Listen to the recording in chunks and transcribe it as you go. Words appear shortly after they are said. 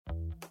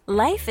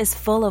Life is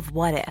full of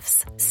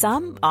what-ifs.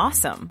 Some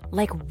awesome,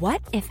 like what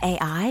if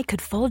AI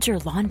could fold your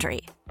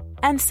laundry?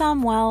 And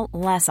some, well,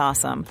 less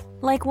awesome,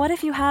 like what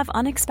if you have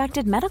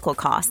unexpected medical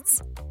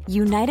costs?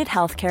 United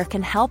Healthcare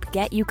can help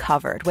get you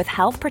covered with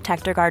Health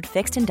Protector Guard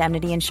fixed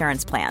indemnity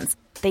insurance plans.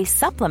 They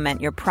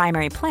supplement your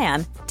primary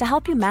plan to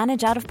help you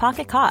manage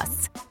out-of-pocket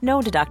costs.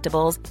 No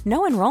deductibles,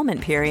 no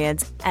enrollment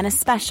periods, and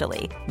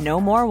especially no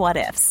more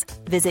what-ifs.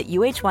 Visit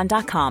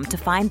uh1.com to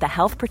find the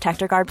Health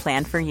Protector Guard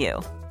plan for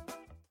you.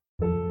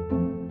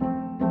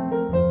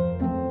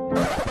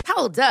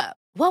 Hold up.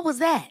 What was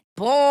that?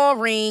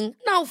 Boring.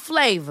 No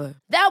flavor.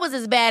 That was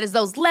as bad as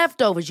those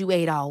leftovers you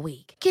ate all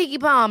week. Keke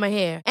Palmer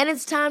here, and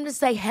it's time to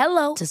say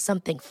hello to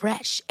something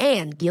fresh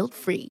and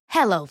guilt-free.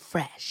 Hello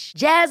Fresh.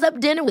 Jazz up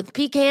dinner with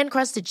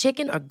pecan-crusted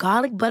chicken or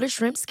garlic butter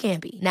shrimp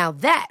scampi. Now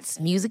that's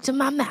music to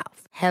my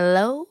mouth.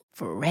 Hello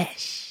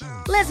Fresh.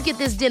 Let's get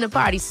this dinner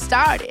party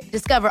started.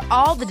 Discover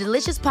all the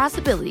delicious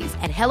possibilities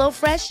at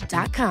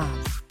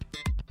hellofresh.com.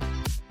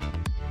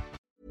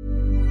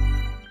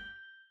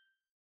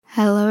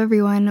 Hello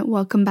everyone,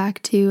 welcome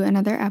back to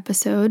another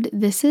episode.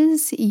 This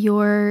is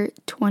your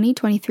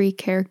 2023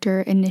 character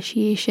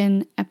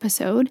initiation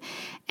episode,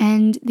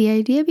 and the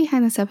idea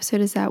behind this episode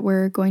is that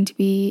we're going to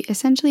be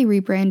essentially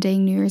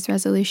rebranding New Year's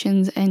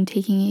resolutions and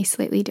taking a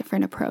slightly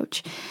different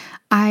approach.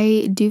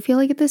 I do feel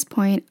like at this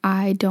point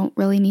I don't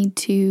really need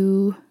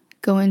to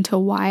go into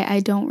why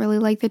I don't really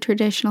like the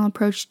traditional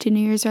approach to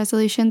New Year's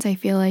resolutions. I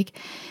feel like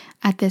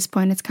at this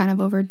point, it's kind of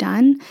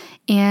overdone.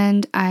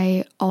 And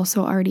I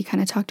also already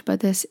kind of talked about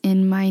this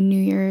in my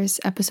New Year's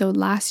episode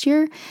last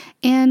year.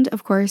 And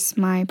of course,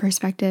 my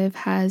perspective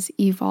has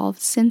evolved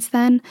since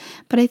then.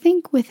 But I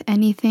think with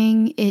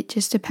anything, it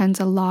just depends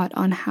a lot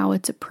on how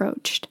it's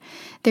approached.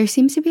 There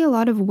seems to be a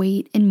lot of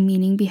weight and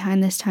meaning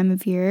behind this time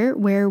of year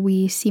where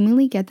we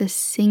seemingly get this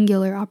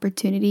singular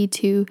opportunity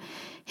to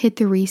hit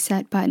the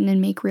reset button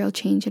and make real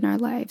change in our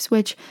lives,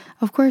 which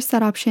of course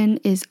that option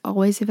is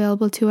always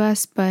available to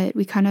us, but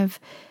we kind of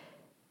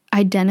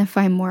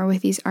identify more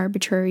with these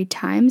arbitrary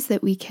times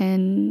that we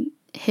can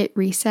hit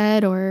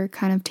reset or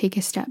kind of take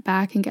a step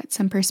back and get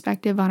some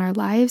perspective on our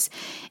lives.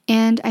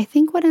 And I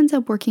think what ends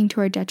up working to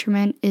our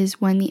detriment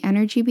is when the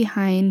energy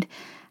behind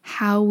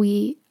how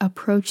we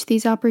approach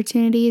these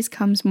opportunities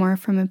comes more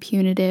from a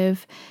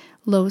punitive,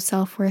 low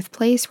self-worth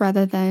place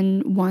rather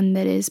than one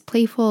that is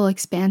playful,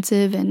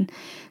 expansive, and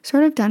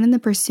sort of done in the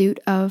pursuit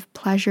of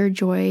pleasure,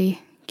 joy,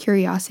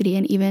 curiosity,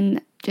 and even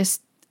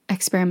just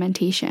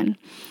experimentation.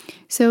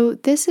 So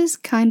this is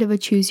kind of a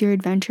choose your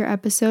adventure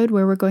episode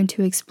where we're going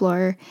to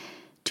explore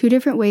two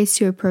different ways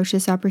to approach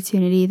this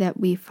opportunity that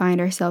we find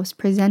ourselves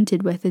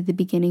presented with at the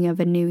beginning of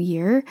a new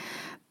year,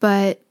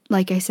 but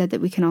like I said,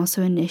 that we can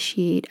also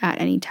initiate at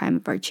any time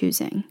of our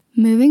choosing.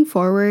 Moving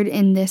forward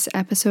in this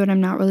episode,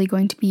 I'm not really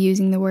going to be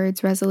using the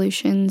words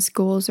resolutions,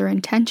 goals, or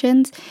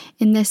intentions.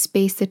 In this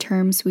space, the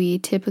terms we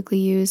typically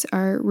use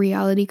are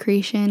reality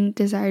creation,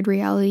 desired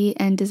reality,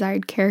 and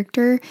desired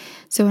character.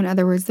 So in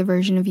other words, the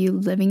version of you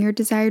living your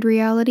desired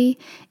reality.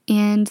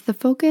 And the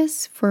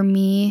focus for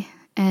me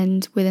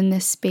and within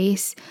this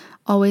space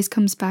always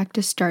comes back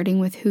to starting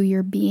with who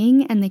you're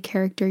being and the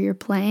character you're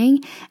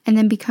playing, and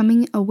then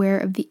becoming aware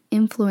of the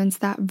influence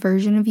that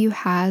version of you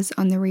has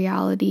on the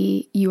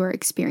reality you are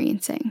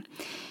experiencing.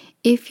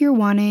 If you're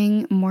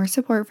wanting more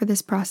support for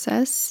this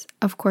process,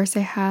 of course,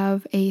 I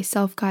have a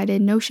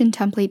self-guided Notion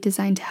template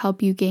designed to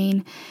help you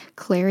gain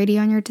clarity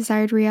on your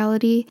desired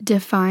reality,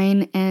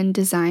 define and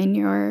design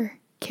your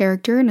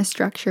character in a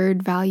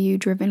structured,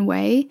 value-driven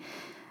way,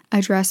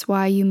 address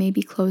why you may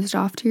be closed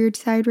off to your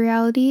desired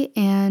reality,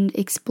 and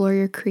explore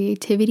your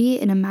creativity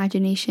and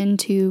imagination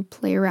to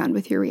play around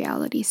with your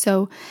reality.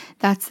 So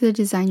that's the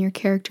Design Your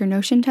Character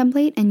Notion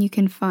template, and you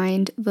can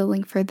find the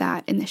link for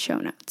that in the show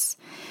notes.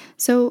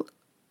 So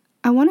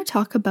I want to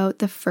talk about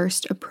the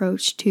first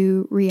approach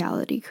to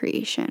reality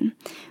creation,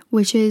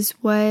 which is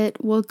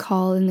what we'll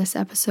call in this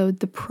episode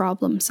the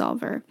problem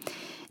solver.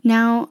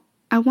 Now,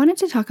 I wanted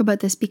to talk about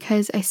this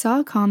because I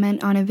saw a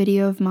comment on a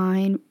video of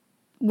mine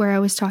where I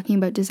was talking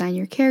about design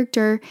your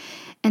character,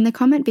 and the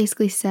comment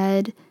basically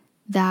said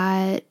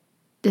that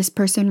this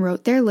person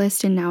wrote their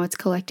list and now it's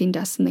collecting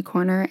dust in the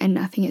corner and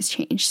nothing has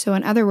changed. So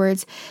in other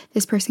words,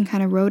 this person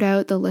kind of wrote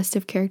out the list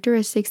of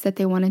characteristics that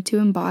they wanted to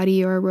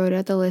embody, or wrote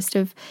out the list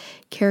of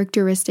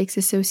characteristics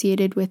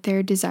associated with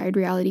their desired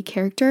reality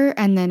character,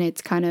 and then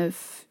it's kind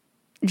of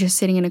just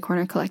sitting in a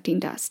corner collecting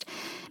dust.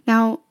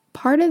 Now,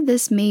 part of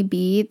this may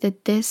be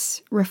that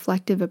this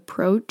reflective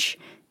approach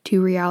to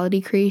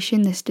reality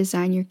creation, this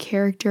design your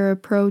character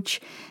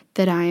approach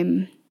that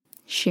I'm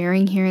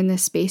sharing here in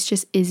this space,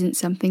 just isn't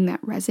something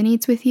that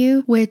resonates with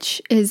you,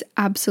 which is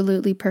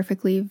absolutely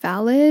perfectly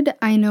valid.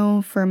 I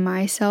know for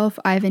myself,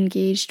 I've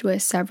engaged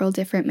with several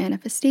different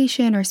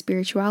manifestation or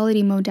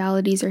spirituality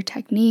modalities or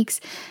techniques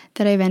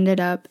that I've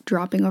ended up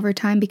dropping over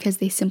time because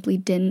they simply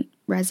didn't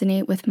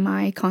resonate with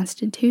my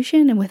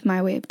constitution and with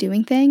my way of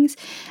doing things.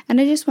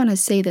 And I just want to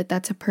say that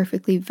that's a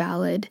perfectly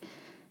valid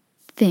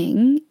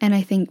thing. And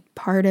I think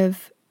part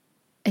of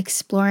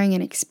exploring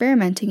and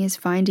experimenting is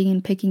finding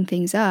and picking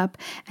things up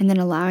and then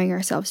allowing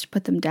ourselves to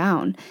put them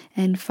down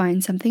and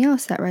find something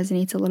else that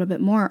resonates a little bit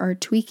more, or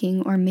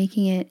tweaking or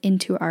making it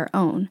into our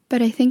own.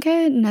 But I think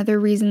another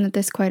reason that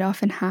this quite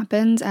often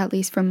happens, at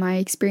least from my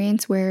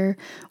experience, where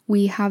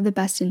we have the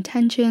best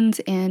intentions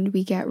and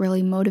we get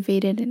really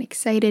motivated and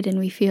excited and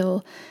we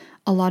feel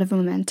a lot of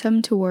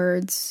momentum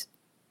towards,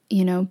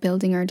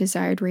 building our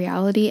desired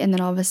reality, and then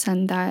all of a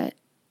sudden that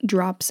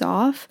drops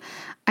off.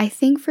 I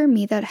think for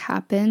me that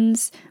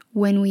happens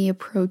when we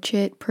approach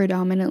it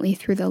predominantly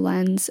through the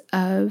lens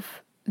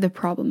of the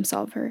problem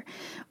solver.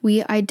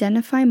 We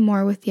identify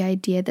more with the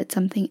idea that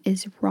something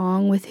is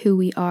wrong with who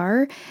we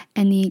are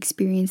and the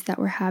experience that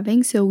we're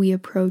having, so we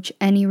approach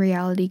any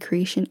reality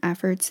creation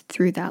efforts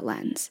through that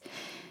lens.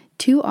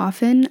 Too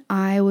often,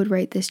 I would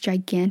write this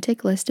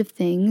gigantic list of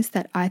things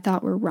that I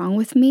thought were wrong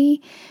with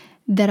me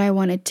that I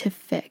wanted to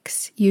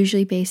fix,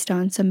 usually based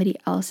on somebody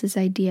else's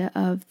idea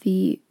of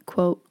the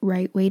quote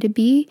right way to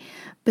be.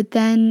 But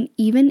then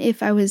even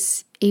if I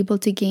was able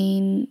to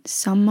gain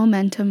some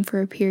momentum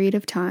for a period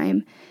of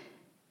time,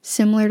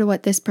 similar to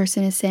what this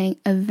person is saying,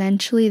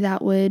 eventually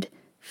that would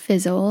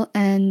fizzle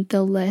and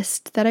the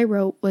list that I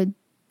wrote would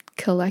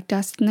collect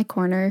dust in the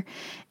corner.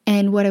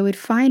 And what I would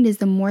find is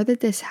the more that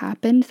this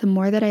happened, the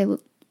more that I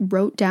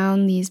wrote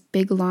down these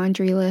big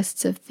laundry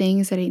lists of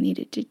things that I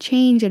needed to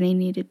change and I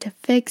needed to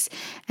fix,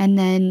 and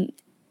then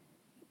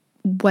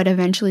what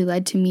eventually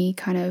led to me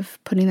kind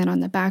of putting that on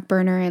the back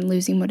burner and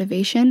losing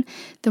motivation.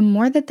 The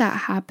more that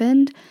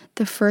happened,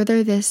 the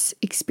further this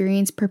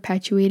experience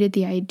perpetuated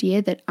the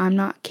idea that I'm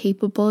not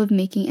capable of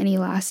making any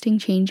lasting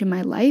change in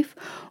my life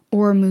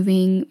or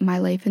moving my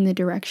life in the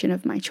direction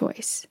of my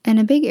choice. And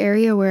a big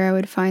area where I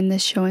would find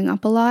this showing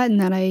up a lot and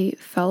that I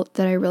felt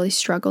that I really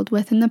struggled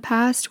with in the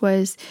past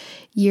was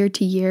year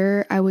to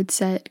year, I would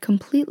set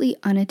completely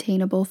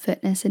unattainable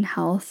fitness and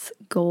health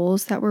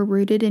goals that were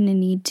rooted in a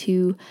need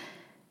to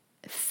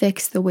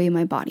fix the way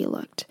my body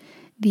looked.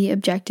 The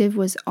objective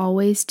was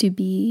always to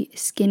be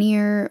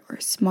skinnier or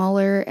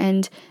smaller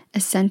and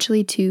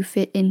essentially to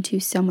fit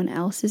into someone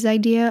else's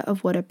idea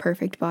of what a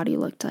perfect body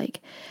looked like.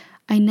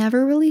 I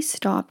never really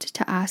stopped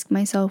to ask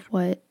myself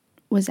what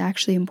was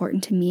actually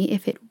important to me,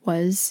 if it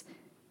was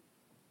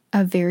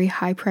a very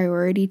high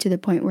priority to the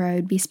point where I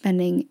would be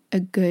spending a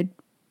good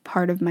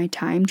part of my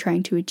time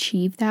trying to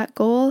achieve that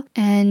goal.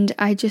 And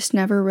I just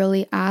never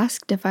really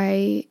asked if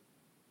I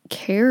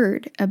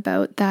cared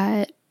about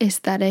that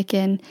aesthetic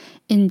and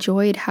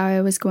enjoyed how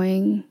I was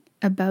going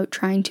about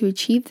trying to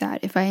achieve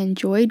that. If I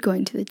enjoyed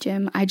going to the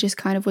gym, I just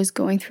kind of was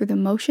going through the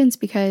motions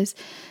because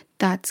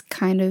that's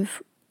kind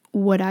of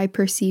what I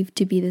perceived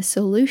to be the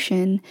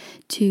solution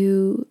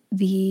to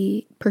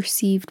the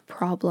perceived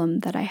problem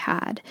that I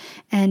had.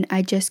 And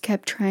I just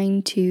kept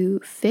trying to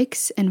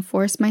fix and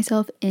force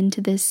myself into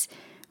this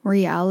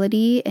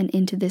reality and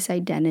into this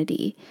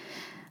identity.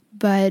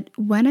 But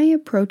when I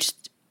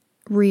approached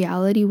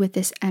reality with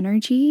this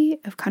energy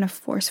of kind of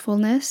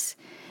forcefulness,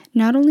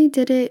 not only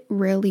did it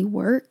rarely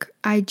work,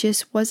 I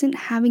just wasn't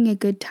having a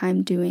good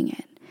time doing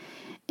it.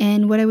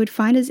 And what I would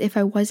find is if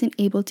I wasn't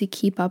able to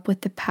keep up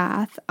with the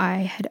path I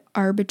had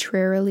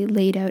arbitrarily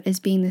laid out as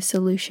being the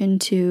solution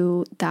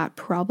to that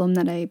problem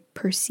that I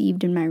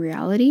perceived in my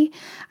reality,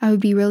 I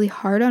would be really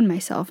hard on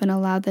myself and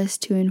allow this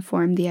to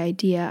inform the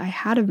idea I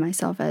had of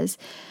myself as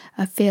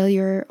a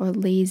failure or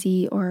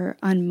lazy or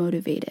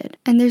unmotivated.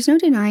 And there's no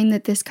denying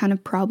that this kind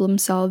of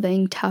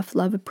problem-solving, tough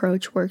love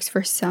approach works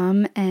for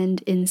some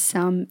and in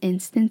some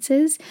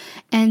instances.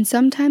 And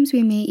sometimes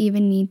we may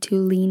even need to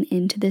lean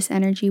into this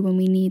energy when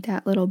we need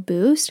that little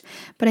boost.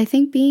 But I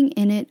think being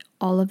in it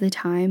all of the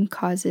time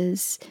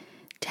causes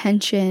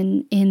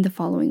tension in the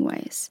following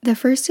ways. The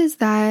first is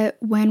that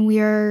when we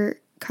are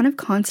kind of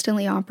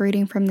constantly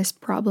operating from this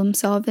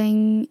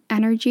problem-solving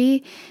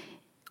energy,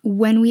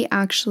 when we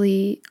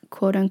actually,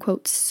 quote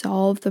unquote,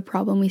 solve the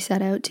problem we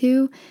set out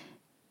to,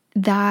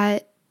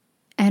 that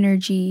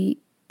energy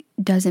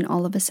doesn't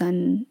all of a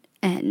sudden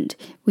end.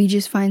 We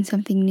just find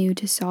something new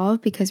to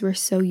solve because we're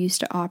so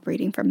used to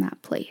operating from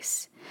that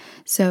place.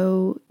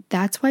 So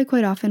that's why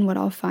quite often what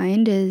I'll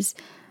find is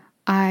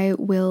I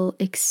will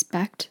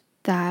expect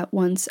that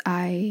once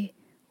I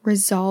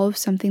resolve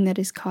something that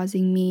is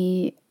causing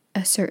me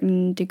a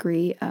certain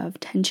degree of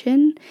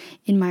tension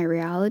in my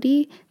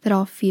reality, that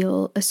I'll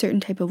feel a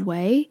certain type of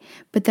way.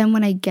 But then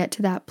when I get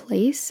to that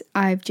place,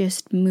 I've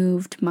just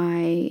moved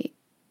my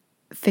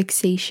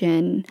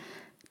fixation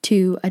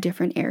to a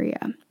different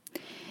area.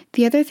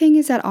 The other thing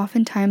is that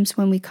oftentimes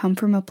when we come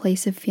from a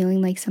place of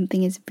feeling like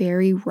something is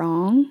very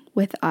wrong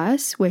with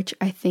us, which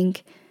I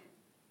think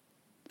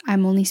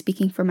I'm only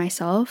speaking for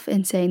myself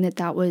and saying that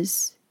that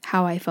was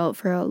how I felt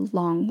for a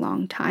long,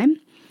 long time.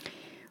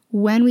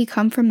 When we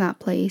come from that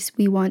place,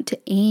 we want to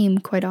aim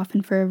quite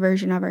often for a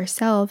version of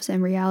ourselves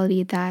and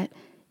reality that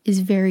is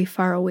very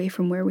far away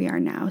from where we are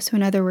now. So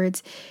in other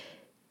words,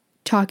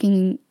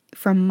 talking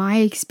from my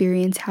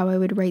experience, how I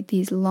would write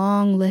these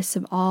long lists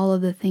of all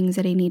of the things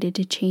that I needed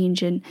to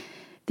change, and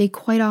they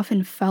quite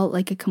often felt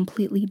like a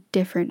completely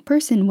different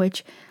person,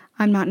 which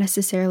I'm not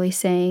necessarily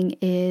saying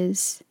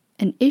is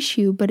an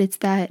issue, but it's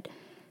that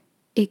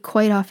it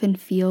quite often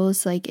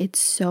feels like it's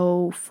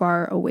so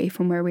far away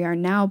from where we are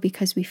now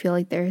because we feel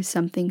like there is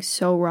something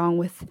so wrong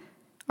with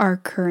our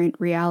current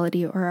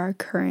reality or our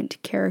current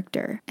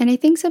character. And I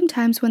think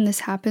sometimes when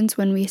this happens,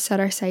 when we set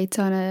our sights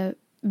on a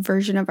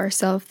version of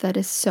ourselves that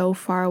is so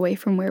far away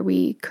from where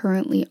we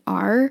currently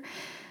are,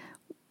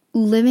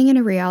 living in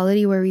a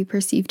reality where we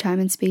perceive time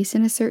and space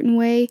in a certain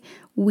way,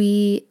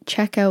 we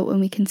check out when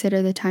we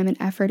consider the time and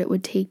effort it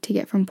would take to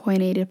get from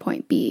point A to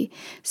point B.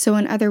 So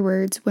in other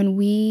words, when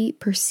we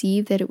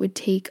perceive that it would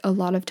take a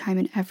lot of time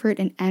and effort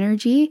and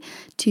energy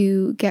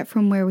to get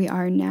from where we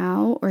are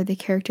now, or the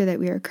character that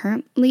we are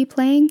currently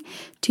playing,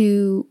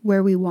 to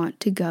where we want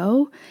to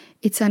go,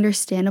 it's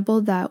understandable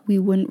that we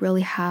wouldn't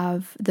really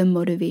have the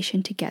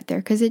motivation to get there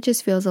because it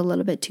just feels a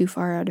little bit too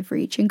far out of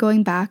reach. And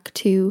going back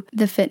to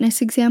the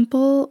fitness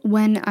example,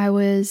 when I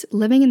was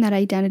living in that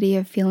identity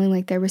of feeling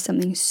like there was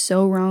something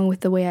so wrong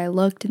with the way I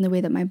looked and the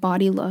way that my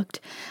body looked,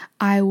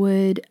 I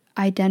would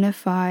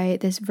identify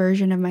this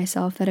version of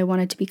myself that I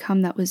wanted to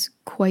become that was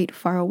quite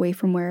far away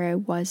from where I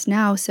was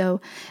now. So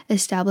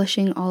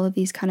establishing all of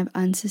these kind of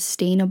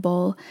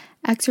unsustainable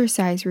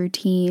exercise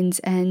routines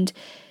and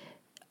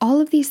all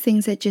of these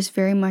things that just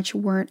very much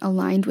weren't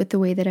aligned with the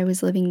way that I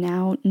was living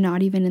now,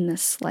 not even in the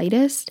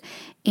slightest.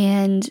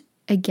 And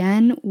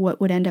again, what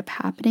would end up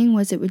happening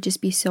was it would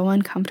just be so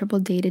uncomfortable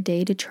day to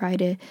day to try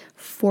to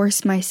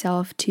force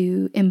myself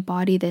to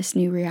embody this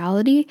new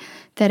reality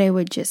that I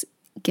would just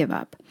give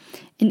up.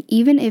 And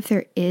even if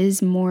there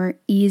is more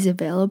ease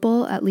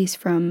available, at least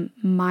from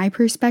my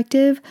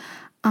perspective,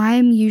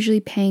 I'm usually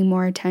paying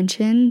more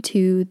attention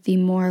to the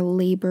more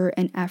labor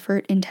and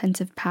effort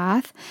intensive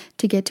path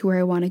to get to where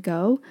I want to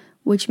go,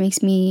 which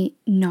makes me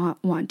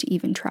not want to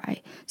even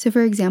try. So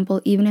for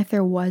example, even if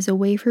there was a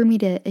way for me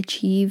to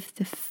achieve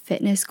the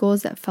fitness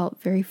goals that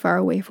felt very far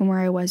away from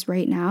where I was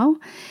right now,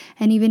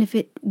 and even if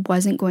it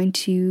wasn't going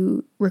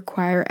to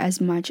require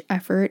as much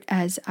effort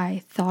as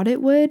I thought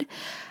it would,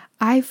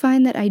 I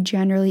find that I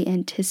generally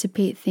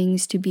anticipate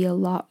things to be a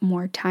lot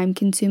more time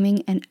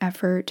consuming and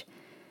effort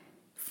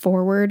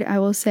forward, I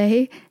will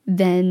say,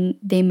 than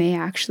they may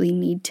actually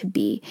need to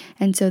be.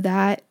 And so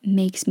that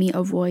makes me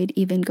avoid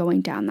even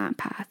going down that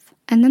path.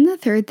 And then the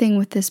third thing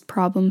with this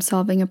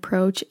problem-solving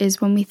approach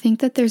is when we think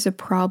that there's a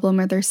problem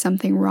or there's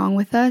something wrong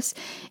with us,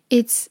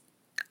 it's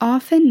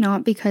often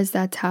not because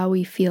that's how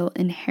we feel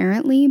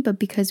inherently, but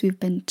because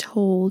we've been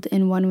told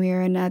in one way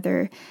or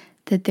another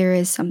that there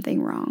is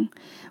something wrong,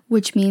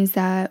 which means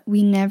that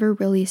we never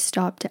really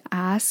stop to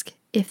ask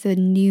if the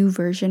new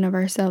version of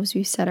ourselves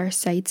we set our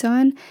sights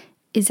on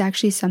is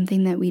actually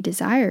something that we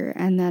desire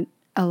and that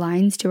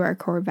aligns to our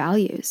core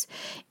values.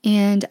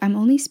 And I'm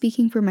only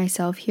speaking for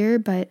myself here,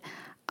 but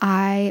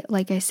I,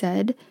 like I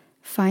said,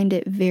 find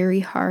it very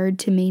hard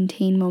to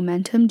maintain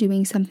momentum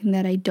doing something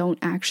that I don't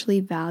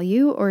actually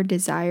value or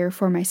desire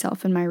for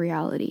myself and my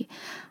reality.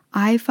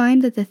 I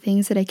find that the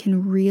things that I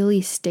can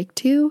really stick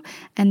to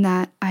and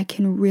that I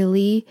can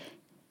really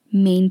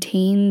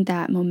maintain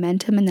that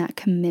momentum and that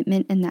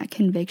commitment and that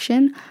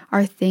conviction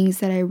are things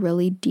that I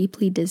really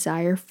deeply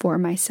desire for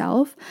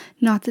myself,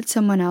 not that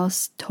someone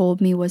else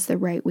told me was the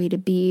right way to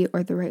be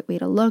or the right way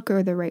to look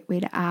or the right way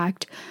to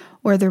act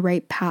or the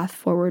right path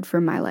forward for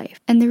my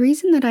life. And the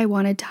reason that I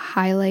wanted to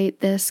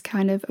highlight this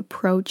kind of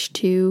approach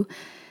to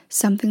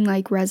something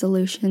like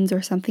resolutions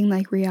or something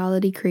like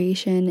reality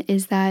creation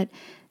is that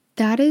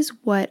is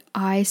what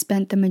I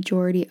spent the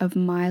majority of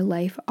my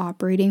life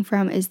operating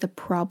from, is the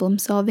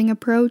problem-solving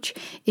approach.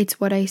 It's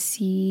what I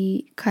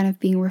see kind of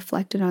being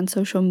reflected on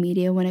social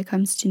media when it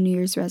comes to New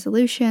Year's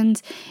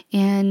resolutions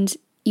and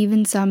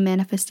even some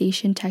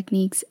manifestation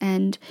techniques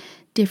and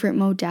different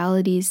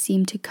modalities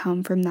seem to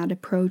come from that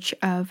approach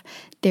of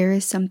there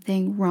is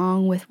something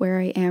wrong with where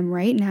I am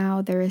right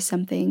now, there is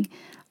something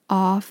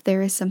off,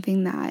 there is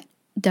something that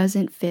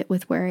doesn't fit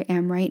with where I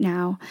am right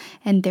now,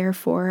 and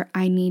therefore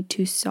I need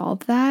to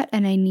solve that,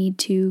 and I need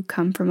to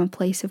come from a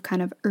place of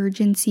kind of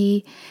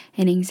urgency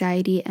and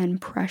anxiety and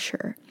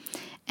pressure.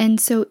 And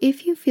so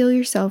if you feel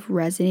yourself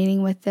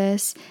resonating with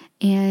this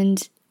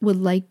and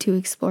would like to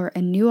explore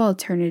a new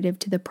alternative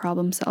to the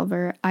problem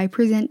solver, I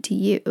present to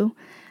you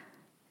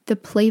the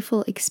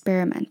playful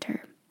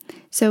experimenter.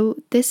 So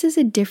this is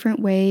a different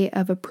way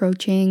of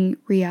approaching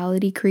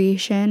reality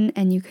creation,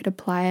 and you could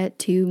apply it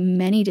to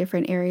many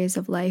different areas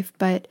of life,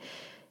 but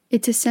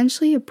it's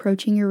essentially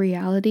approaching your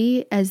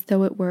reality as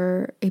though it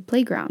were a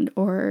playground,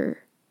 or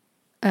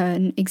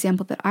an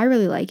example that I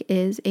really like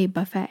is a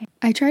buffet.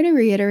 I try to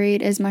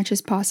reiterate as much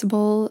as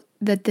possible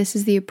that this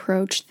is the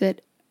approach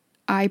that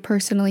I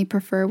personally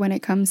prefer when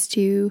it comes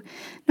to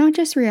not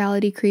just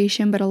reality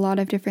creation, but a lot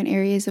of different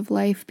areas of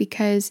life,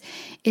 because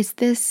it's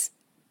this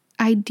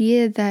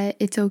idea that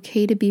it's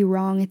okay to be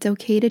wrong, it's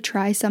okay to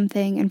try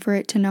something and for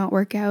it to not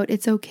work out,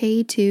 it's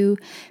okay to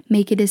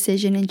make a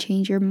decision and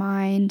change your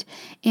mind.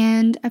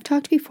 And I've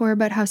talked before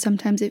about how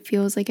sometimes it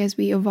feels like as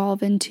we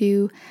evolve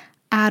into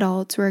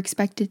adults, we're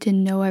expected to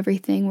know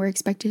everything. We're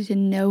expected to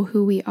know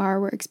who we are.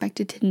 We're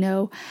expected to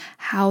know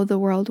how the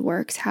world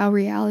works, how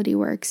reality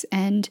works,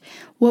 and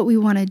what we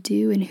want to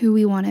do and who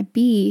we want to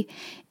be.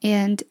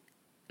 And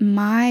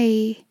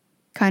my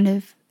kind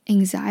of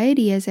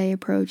anxiety as I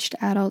approached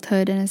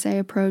adulthood and as I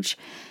approach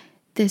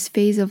this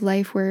phase of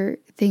life where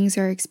things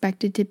are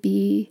expected to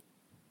be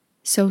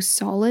so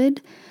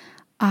solid,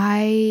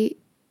 I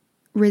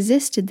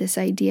resisted this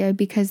idea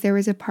because there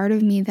was a part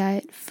of me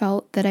that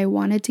felt that I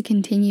wanted to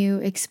continue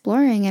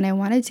exploring and I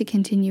wanted to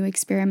continue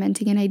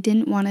experimenting, and I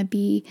didn't want to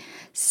be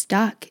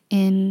stuck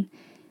in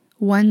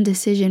one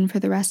decision for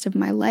the rest of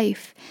my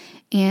life.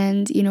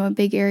 And, a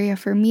big area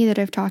for me that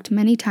I've talked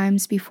many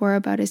times before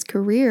about is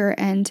career,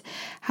 and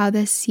how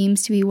this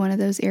seems to be one of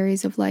those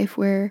areas of life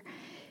where,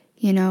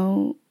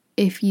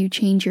 if you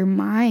change your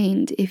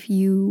mind, if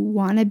you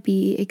want to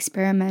be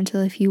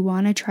experimental, if you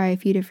want to try a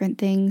few different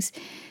things,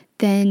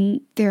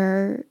 then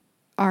there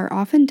are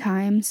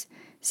oftentimes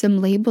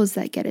some labels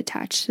that get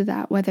attached to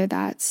that, whether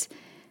that's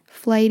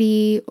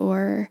flighty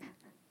or,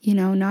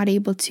 not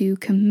able to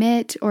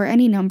commit, or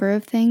any number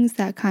of things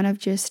that kind of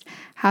just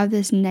have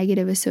this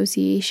negative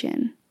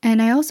association.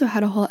 And I also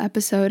had a whole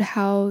episode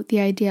how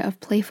the idea of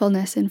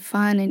playfulness and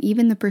fun and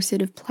even the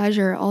pursuit of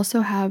pleasure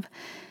also have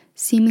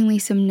seemingly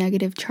some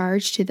negative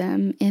charge to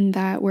them, in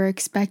that we're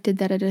expected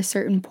that at a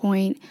certain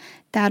point,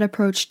 that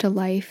approach to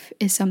life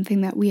is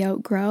something that we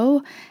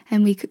outgrow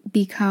and we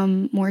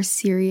become more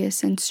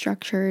serious and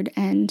structured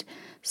and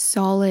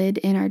solid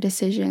in our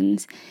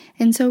decisions.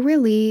 And so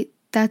really,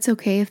 that's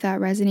okay if that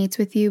resonates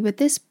with you. But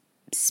this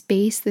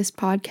space, this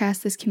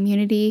podcast, this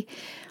community,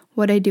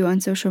 what I do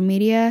on social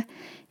media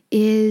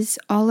is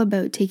all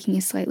about taking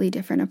a slightly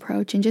different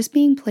approach and just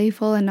being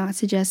playful and not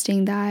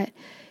suggesting that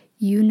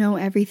you know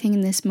everything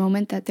in this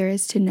moment that there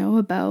is to know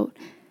about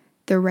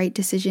the right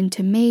decision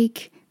to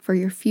make for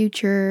your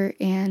future,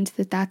 and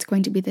that's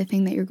going to be the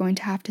thing that you're going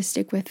to have to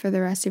stick with for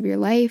the rest of your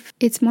life.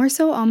 It's more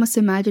so almost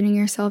imagining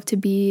yourself to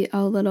be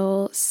a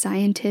little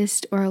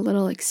scientist or a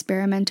little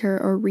experimenter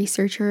or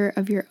researcher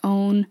of your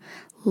own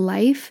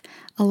life,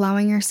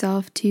 allowing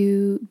yourself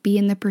to be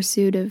in the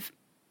pursuit of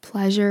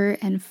pleasure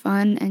and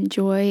fun and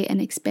joy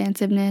and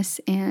expansiveness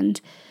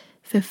and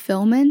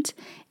fulfillment,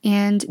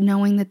 and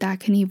knowing that that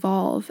can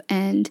evolve,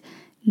 and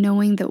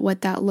knowing that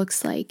what that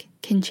looks like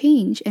can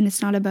change. And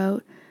it's not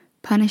about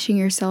punishing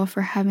yourself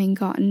for having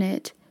gotten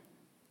it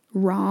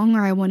wrong,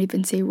 or I won't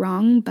even say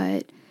wrong,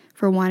 but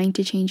for wanting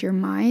to change your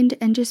mind,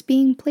 and just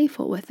being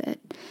playful with it.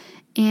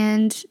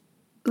 And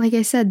like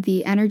I said,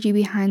 the energy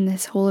behind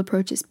this whole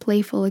approach is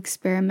playful,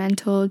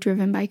 experimental,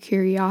 driven by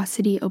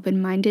curiosity,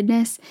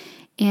 open-mindedness,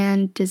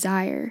 and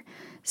desire.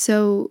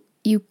 So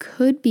you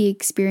could be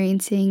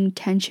experiencing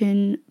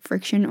tension,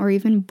 friction, or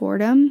even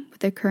boredom with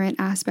the current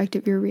aspect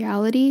of your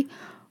reality,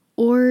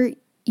 or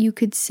you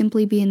could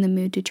simply be in the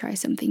mood to try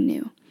something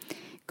new.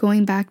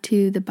 Going back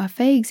to the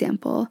buffet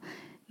example,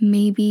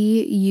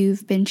 maybe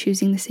you've been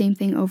choosing the same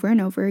thing over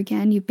and over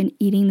again. You've been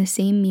eating the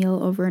same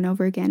meal over and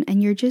over again,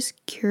 and you're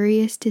just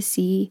curious to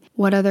see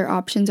what other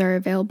options are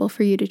available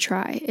for you to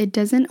try. It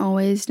doesn't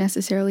always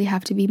necessarily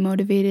have to be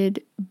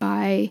motivated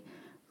by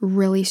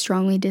really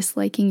strongly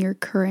disliking your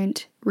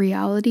current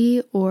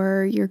reality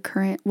or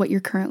what you're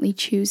currently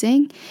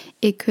choosing.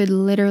 It could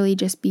literally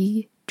just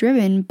be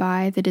driven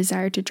by the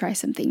desire to try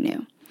something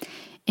new.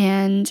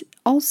 And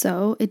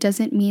also, it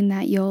doesn't mean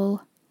that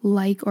you'll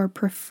like or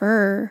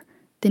prefer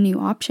the new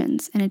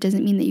options, and it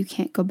doesn't mean that you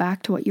can't go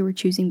back to what you were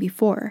choosing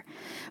before.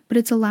 But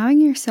it's allowing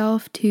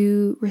yourself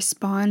to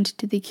respond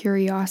to the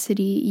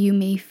curiosity you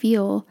may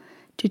feel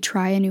to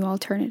try a new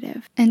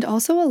alternative, and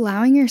also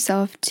allowing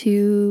yourself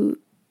to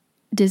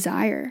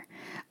desire.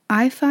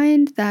 I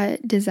find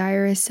that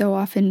desire is so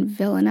often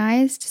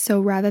villainized, so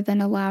rather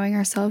than allowing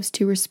ourselves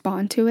to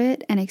respond to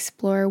it and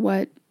explore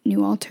what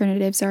new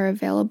alternatives are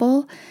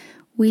available,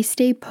 we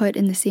stay put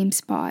in the same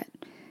spot,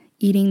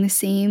 eating the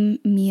same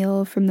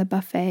meal from the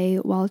buffet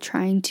while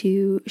trying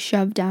to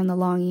shove down the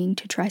longing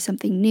to try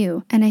something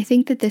new. And I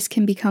think that this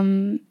can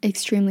become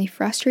extremely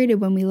frustrated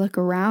when we look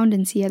around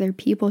and see other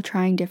people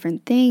trying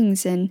different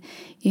things. And,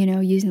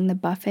 using the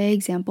buffet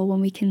example, when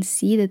we can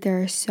see that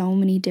there are so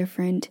many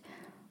different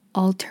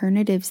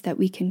alternatives that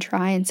we can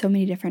try and so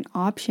many different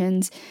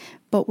options,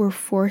 but we're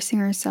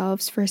forcing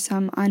ourselves for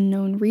some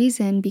unknown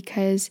reason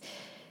because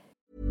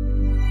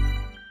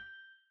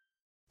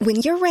when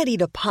you're ready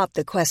to pop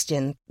the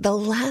question, the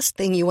last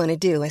thing you want to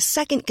do is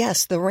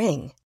second-guess the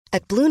ring.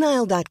 At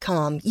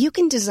BlueNile.com, you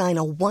can design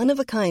a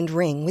one-of-a-kind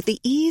ring with the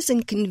ease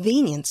and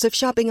convenience of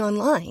shopping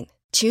online.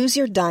 Choose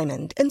your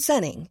diamond and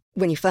setting.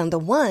 When you find the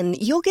one,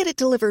 you'll get it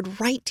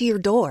delivered right to your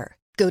door.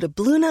 Go to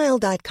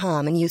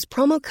BlueNile.com and use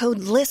promo code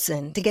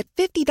LISTEN to get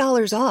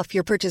 $50 off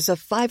your purchase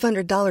of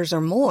 $500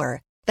 or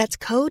more. That's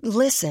code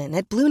LISTEN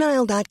at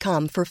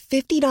BlueNile.com for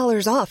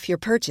 $50 off your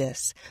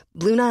purchase.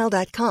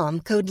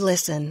 BlueNile.com, code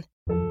LISTEN.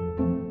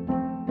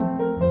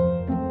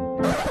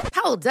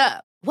 Hold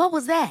up. What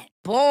was that?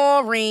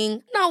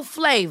 Boring. No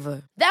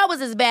flavor. That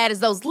was as bad as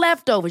those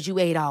leftovers you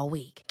ate all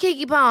week.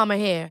 Keke Palmer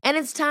here, and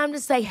it's time to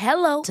say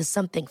hello to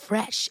something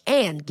fresh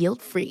and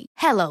guilt-free.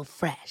 Hello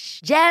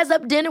Fresh. Jazz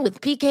up dinner with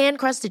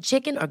pecan-crusted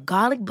chicken or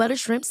garlic butter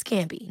shrimp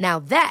scampi. Now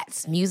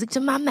that's music to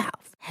my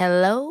mouth.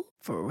 Hello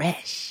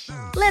Fresh.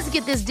 Let's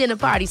get this dinner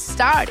party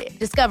started.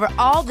 Discover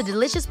all the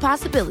delicious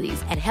possibilities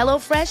at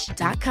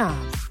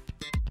hellofresh.com.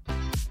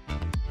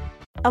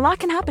 A lot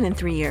can happen in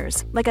 3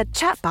 years, like a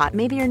chatbot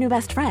may be your new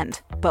best friend.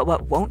 But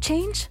what won't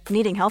change?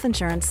 Needing health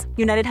insurance.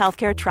 United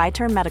Healthcare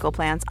Tri-Term Medical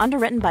Plans,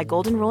 underwritten by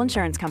Golden Rule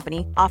Insurance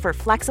Company, offer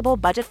flexible,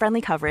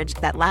 budget-friendly coverage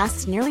that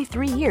lasts nearly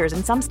 3 years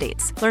in some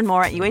states. Learn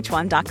more at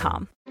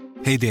uh1.com.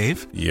 Hey,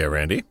 Dave. Yeah,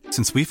 Randy.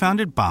 Since we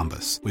founded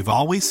Bombas, we've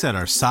always said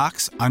our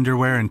socks,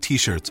 underwear, and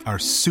T-shirts are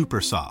super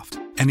soft.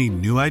 Any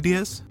new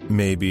ideas?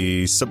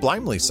 Maybe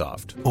sublimely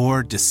soft.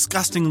 Or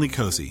disgustingly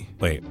cozy.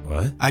 Wait,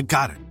 what? I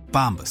got it.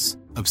 Bombas.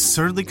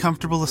 Absurdly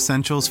comfortable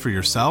essentials for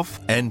yourself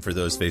and for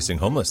those facing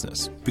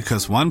homelessness.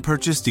 Because one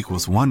purchased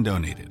equals one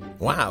donated.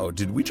 Wow,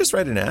 did we just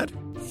write an ad?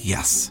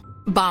 Yes.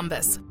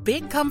 Bombas.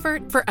 Big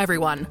comfort for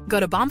everyone. Go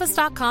to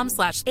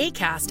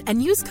bombas.com/ACAST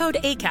and use code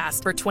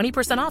ACAST for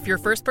 20% off your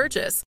first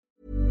purchase.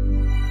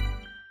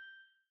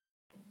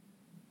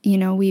 You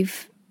know,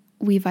 we've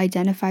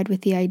identified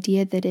with the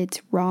idea that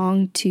it's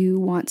wrong to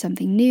want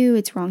something new.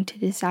 It's wrong to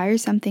desire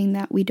something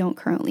that we don't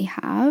currently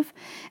have.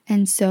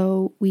 And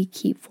so we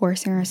keep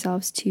forcing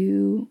ourselves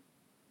to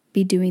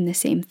be doing the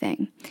same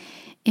thing.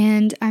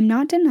 And I'm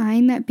not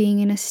denying that being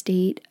in a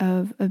state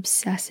of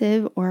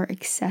obsessive or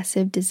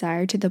excessive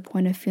desire to the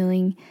point of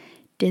feeling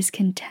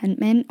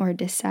discontentment or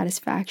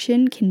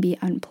dissatisfaction can be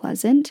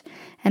unpleasant.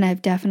 And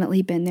I've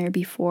definitely been there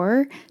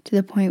before, to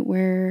the point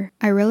where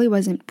I really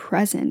wasn't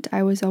present.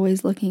 I was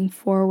always looking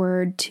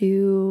forward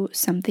to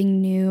something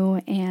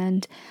new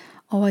and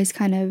always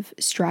kind of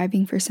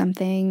striving for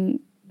something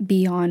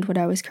beyond what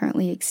I was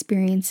currently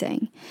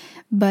experiencing.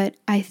 But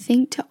I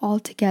think to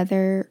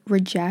altogether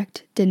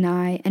reject,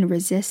 deny, and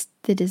resist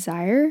the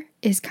desire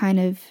is kind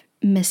of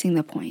missing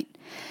the point.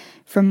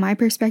 From my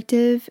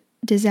perspective,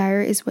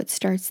 desire is what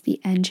starts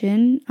the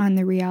engine on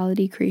the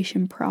reality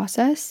creation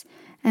process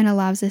and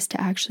allows us to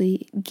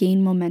actually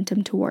gain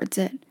momentum towards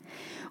it.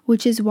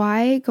 Which is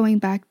why, going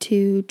back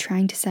to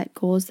trying to set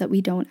goals that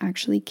we don't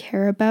actually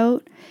care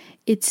about,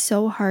 it's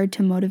so hard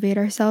to motivate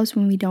ourselves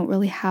when we don't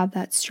really have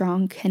that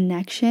strong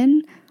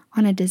connection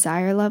on a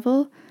desire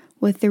level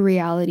with the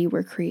reality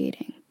we're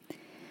creating.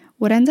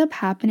 What ends up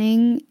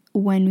happening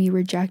when we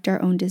reject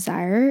our own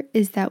desire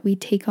is that we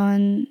take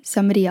on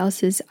somebody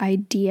else's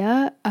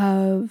idea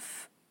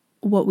of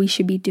what we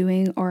should be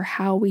doing or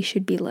how we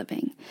should be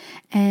living.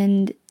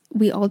 And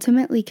we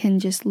ultimately can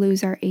just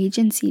lose our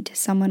agency to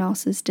someone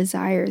else's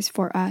desires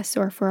for us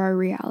or for our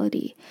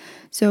reality.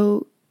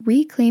 So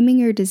reclaiming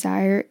your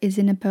desire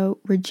isn't about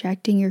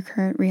rejecting your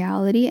current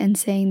reality and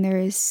saying there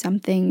is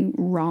something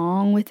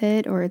wrong with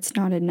it or it's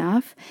not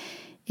enough.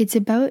 It's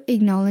about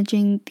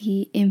acknowledging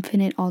the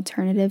infinite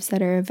alternatives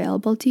that are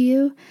available to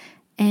you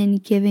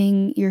and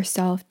giving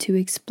yourself to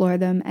explore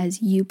them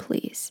as you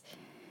please.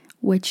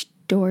 Which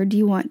door do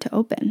you want to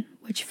open?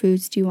 Which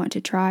foods do you want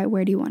to try?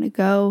 Where do you want to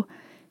go?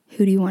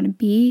 Who do you want to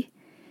be?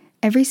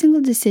 Every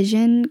single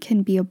decision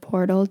can be a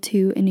portal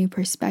to a new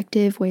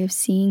perspective, way of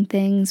seeing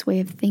things, way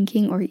of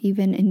thinking, or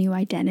even a new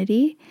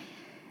identity.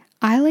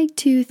 I like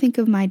to think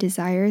of my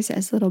desires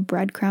as little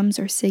breadcrumbs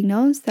or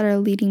signals that are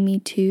leading me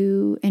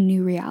to a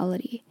new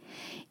reality.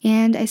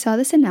 And I saw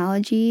this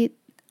analogy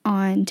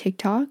on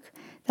TikTok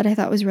that I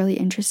thought was really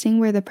interesting,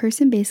 where the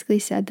person basically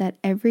said that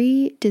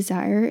every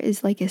desire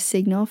is like a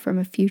signal from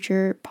a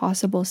future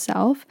possible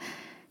self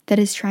that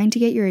is trying to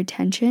get your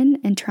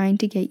attention and trying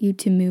to get you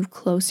to move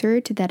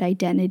closer to that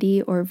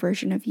identity or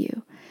version of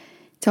you.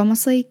 It's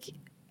almost like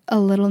a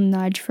little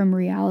nudge from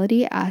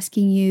reality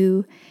asking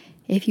you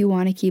if you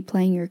want to keep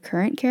playing your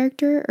current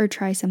character or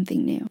try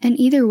something new. And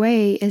either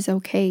way is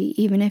okay,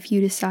 even if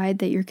you decide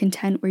that you're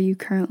content where you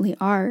currently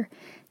are.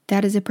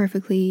 That is a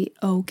perfectly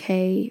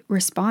okay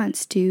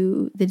response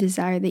to the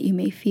desire that you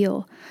may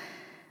feel.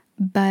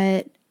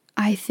 But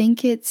I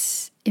think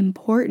it's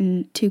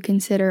important to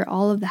consider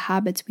all of the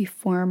habits we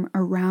form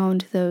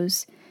around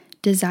those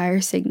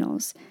desire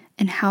signals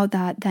and how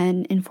that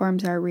then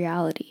informs our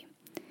reality.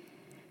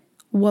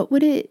 What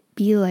would it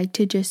be like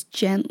to just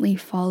gently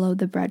follow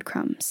the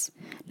breadcrumbs?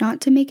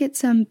 Not to make it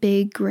some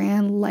big,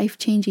 grand,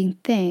 life-changing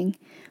thing,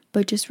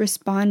 but just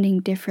responding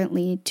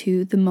differently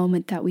to the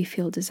moment that we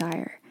feel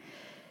desire.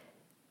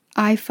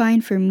 I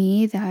find for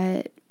me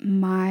that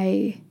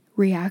my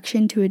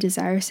reaction to a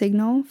desire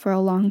signal for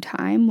a long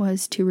time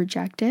was to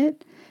reject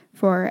it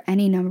for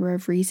any number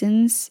of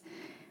reasons.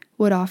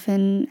 Would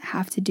often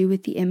have to do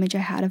with the image I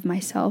had of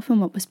myself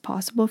and what was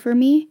possible for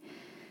me.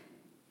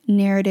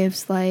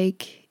 Narratives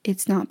like,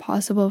 it's not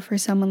possible for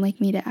someone like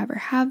me to ever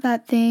have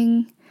that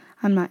thing.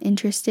 I'm not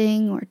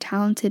interesting or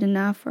talented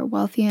enough or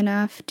wealthy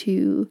enough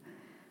to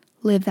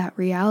live that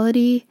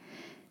reality.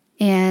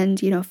 And,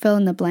 fill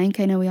in the blank.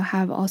 I know we all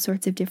have all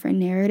sorts of different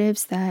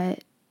narratives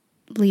that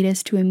lead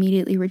us to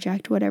immediately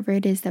reject whatever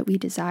it is that we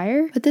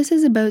desire. But this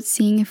is about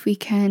seeing if we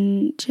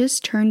can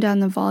just turn down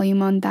the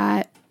volume on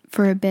that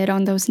for a bit,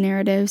 on those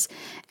narratives,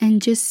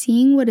 and just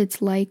seeing what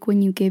it's like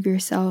when you give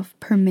yourself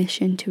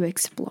permission to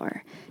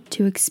explore,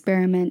 to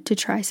experiment, to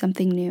try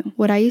something new.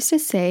 What I used to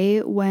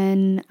say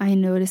when I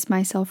noticed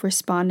myself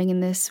responding in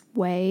this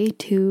way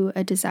to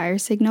a desire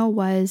signal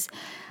was,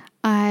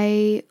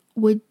 I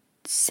would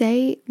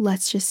say,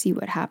 let's just see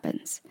what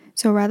happens.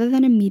 So rather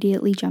than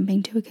immediately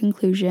jumping to a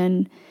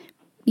conclusion,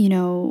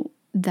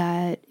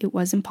 that it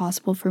wasn't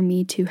possible for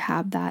me to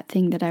have that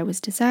thing that I was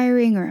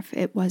desiring, or if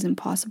it wasn't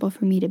possible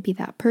for me to be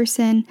that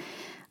person,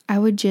 I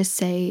would just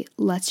say,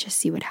 let's just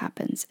see what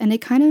happens. And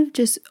it kind of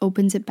just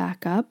opens it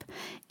back up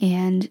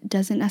and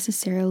doesn't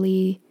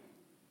necessarily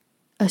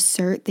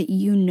assert that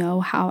you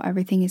know how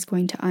everything is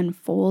going to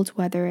unfold,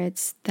 whether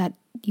it's that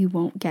you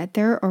won't get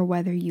there or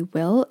whether you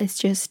will. It's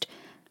just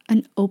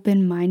an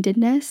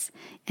open-mindedness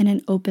and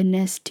an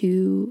openness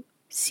to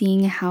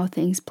seeing how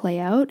things play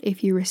out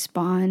if you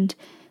respond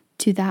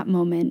to that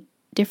moment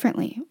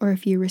differently, or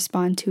if you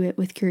respond to it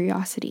with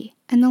curiosity.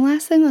 And the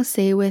last thing I'll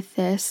say with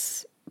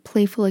this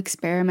playful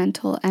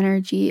experimental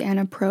energy and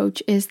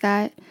approach is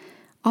that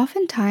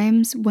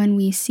oftentimes when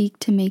we seek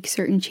to make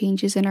certain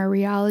changes in our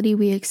reality,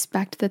 we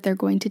expect that they're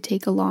going to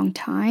take a long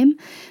time,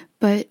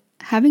 but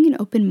having an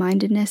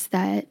open-mindedness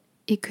that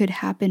it could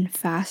happen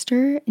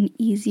faster and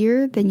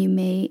easier than you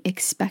may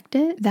expect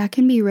it, that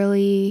can be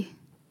really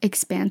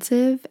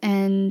expansive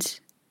and,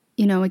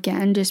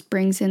 again, just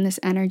brings in this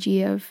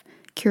energy of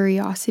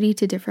curiosity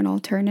to different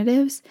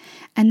alternatives.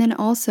 And then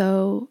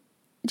also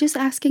just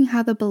asking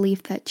how the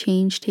belief that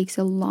change takes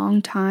a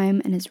long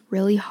time and is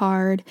really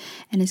hard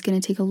and is going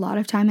to take a lot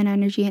of time and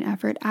energy and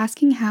effort,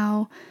 asking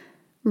how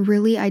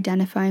really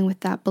identifying with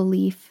that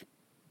belief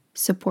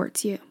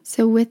supports you.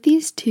 So with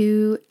these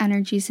two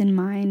energies in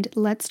mind,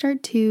 let's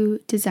start to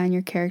design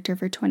your character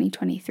for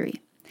 2023.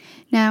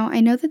 Now,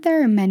 I know that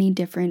there are many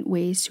different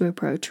ways to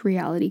approach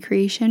reality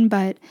creation,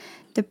 but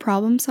the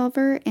problem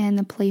solver and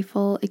the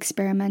playful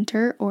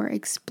experimenter or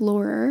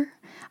explorer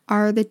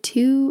are the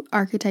two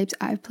archetypes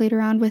I've played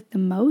around with the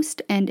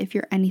most, and if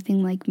you're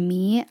anything like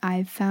me,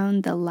 I've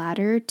found the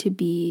latter to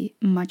be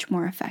much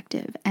more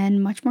effective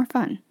and much more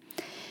fun.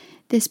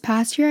 This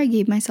past year, I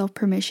gave myself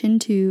permission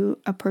to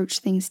approach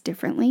things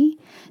differently,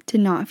 to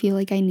not feel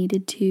like I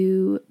needed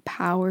to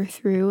power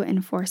through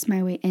and force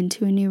my way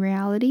into a new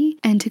reality,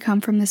 and to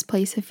come from this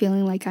place of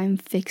feeling like I'm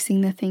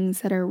fixing the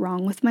things that are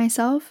wrong with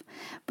myself,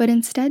 but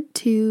instead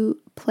to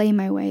play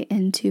my way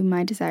into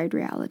my desired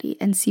reality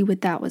and see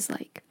what that was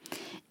like.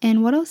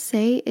 And what I'll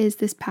say is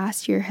this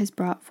past year has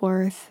brought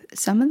forth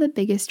some of the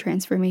biggest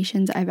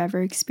transformations I've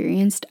ever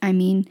experienced. I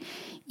mean,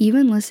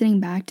 even listening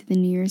back to the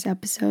New Year's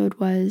episode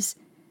was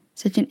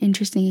such an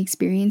interesting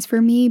experience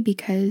for me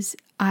because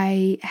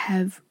I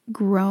have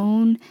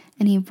grown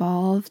and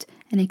evolved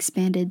and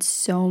expanded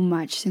so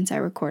much since I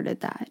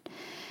recorded that.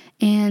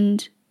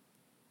 And,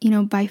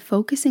 by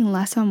focusing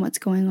less on what's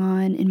going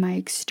on in my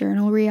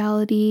external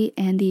reality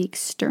and the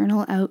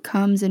external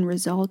outcomes and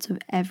results of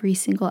every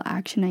single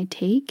action I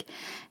take,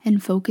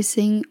 and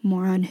focusing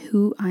more on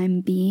who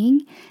I'm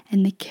being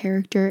and the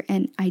character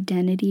and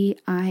identity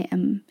I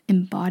am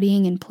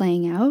embodying and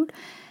playing out,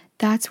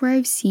 that's where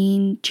I've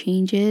seen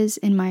changes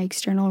in my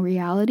external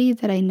reality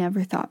that I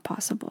never thought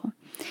possible.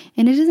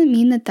 And it doesn't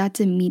mean that that's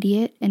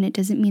immediate, and it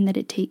doesn't mean that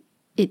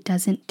it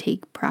doesn't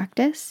take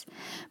practice.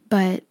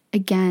 But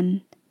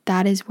again,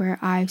 that is where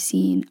I've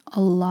seen a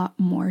lot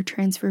more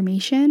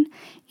transformation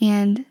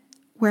and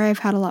where I've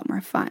had a lot more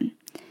fun.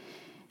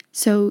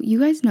 So you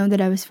guys know that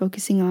I was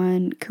focusing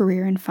on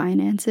career and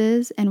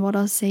finances, and what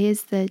I'll say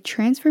is the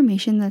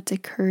transformation that's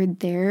occurred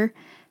there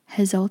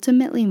has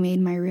ultimately made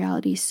my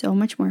reality so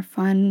much more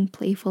fun,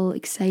 playful,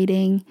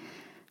 exciting,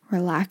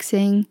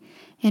 relaxing,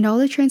 and all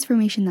the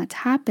transformation that's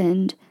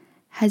happened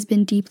has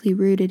been deeply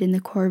rooted in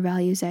the core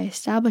values I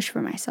established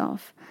for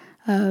myself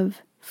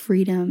of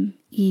freedom,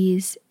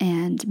 ease,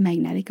 and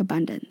magnetic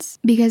abundance.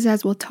 Because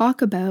as we'll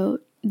talk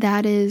about,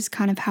 that is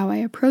kind of how I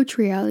approach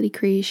reality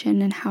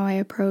creation and how I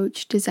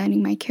approach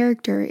designing my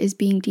character is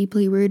being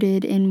deeply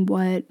rooted in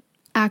what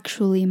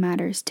actually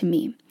matters to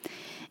me.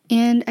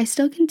 And I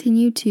still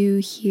continue to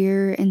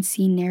hear and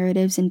see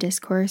narratives and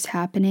discourse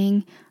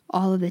happening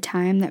all of the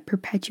time that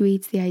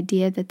perpetuates the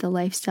idea that the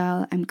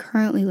lifestyle I'm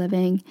currently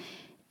living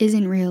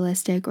isn't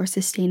realistic or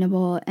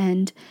sustainable,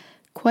 and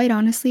quite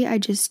honestly, I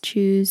just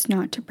choose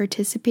not to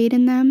participate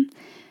in them.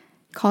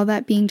 Call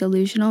that being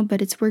delusional,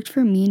 but it's worked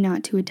for me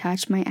not to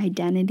attach my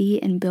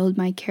identity and build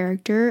my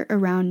character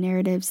around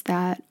narratives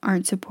that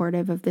aren't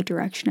supportive of the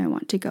direction I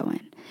want to go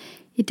in.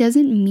 It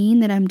doesn't mean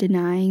that I'm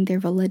denying their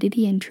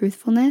validity and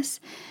truthfulness,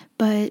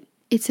 but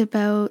it's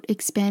about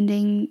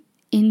expanding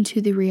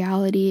into the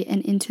reality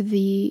and into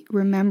the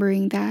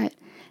remembering that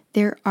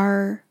there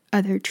are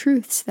other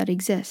truths that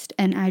exist,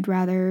 and I'd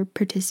rather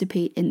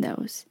participate in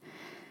those.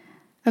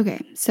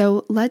 Okay,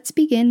 so let's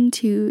begin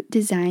to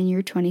design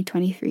your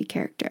 2023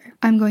 character.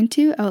 I'm going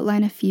to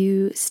outline a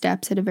few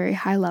steps at a very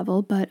high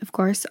level, but of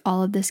course,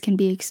 all of this can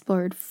be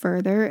explored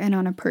further and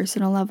on a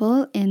personal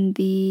level in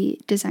the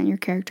Design Your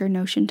Character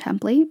Notion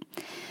template.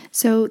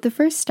 So the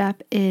first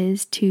step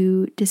is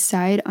to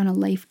decide on a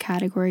life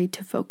category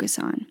to focus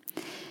on.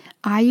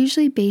 I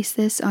usually base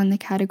this on the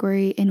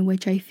category in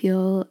which I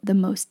feel the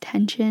most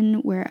tension,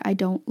 where I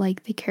don't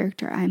like the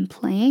character I'm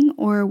playing,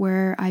 or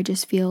where I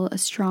just feel a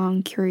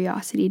strong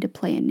curiosity to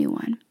play a new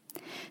one.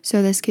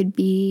 So this could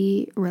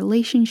be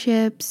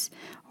relationships,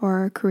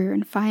 or career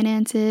and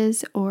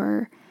finances,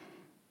 or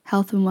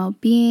health and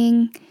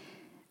well-being.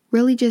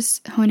 Really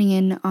just honing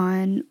in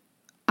on,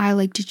 I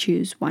like to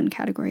choose one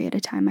category at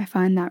a time. I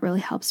find that really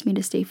helps me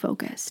to stay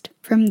focused.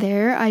 From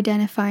there,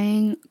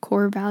 identifying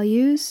core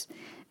values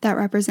that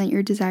represent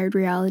your desired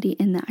reality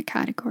in that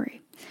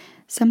category.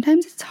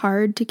 Sometimes it's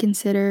hard to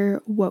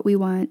consider what we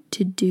want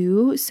to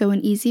do, so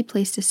an easy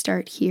place to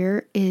start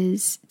here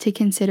is to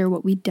consider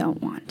what we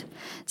don't want.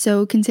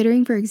 So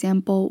considering, for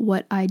example,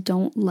 what I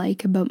don't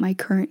like about my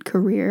current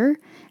career,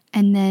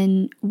 and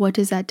then what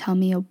does that tell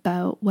me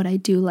about what I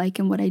do like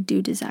and what I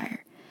do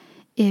desire.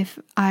 If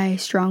I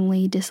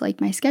strongly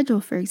dislike my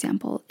schedule, for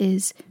example,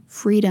 is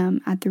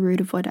freedom at the root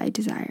of what I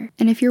desire?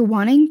 And if you're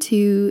wanting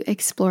to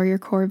explore your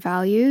core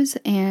values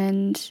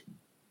and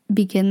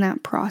begin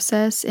that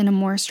process in a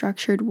more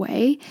structured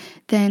way,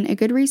 then a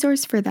good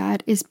resource for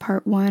that is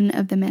part 1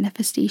 of the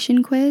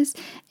manifestation quiz,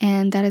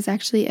 and that is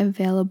actually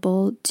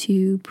available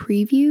to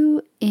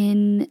preview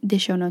in the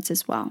show notes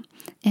as well.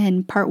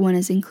 And part 1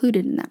 is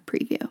included in that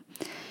preview.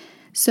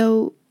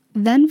 So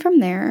then from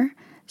there,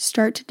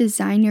 start to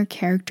design your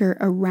character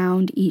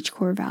around each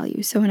core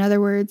value. So in other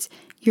words,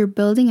 you're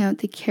building out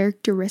the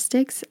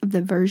characteristics of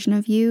the version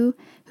of you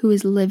who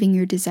is living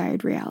your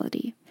desired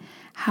reality.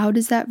 How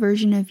does that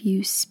version of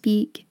you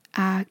speak,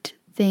 act,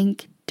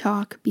 think,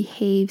 talk,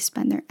 behave,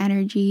 spend their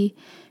energy?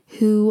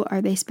 Who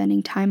are they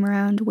spending time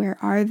around? Where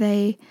are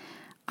they?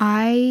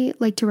 I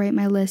like to write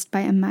my list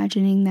by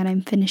imagining that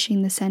I'm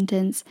finishing the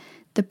sentence,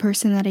 the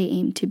person that I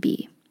aim to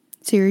be.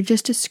 So you're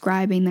just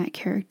describing that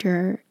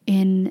character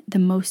in the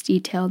most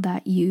detail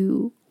that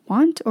you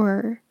want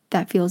or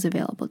that feels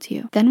available to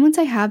you. Then once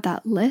I have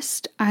that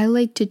list, I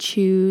like to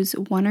choose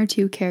 1 or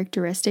 2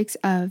 characteristics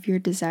of your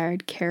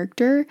desired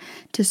character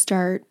to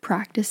start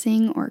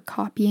practicing or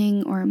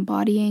copying or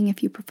embodying,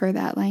 if you prefer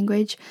that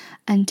language,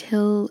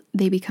 until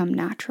they become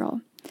natural.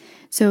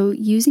 So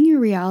using your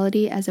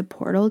reality as a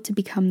portal to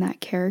become that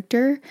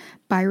character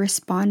by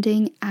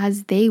responding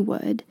as they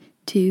would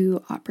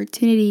to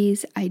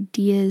opportunities,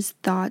 ideas,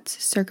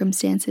 thoughts,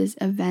 circumstances,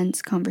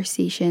 events,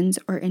 conversations,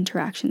 or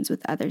interactions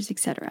with others,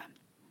 etc.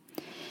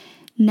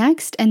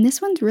 Next, and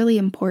this one's really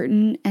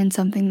important and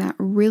something that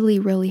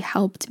really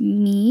helped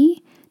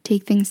me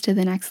take things to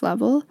the next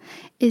level,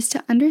 is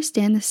to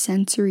understand the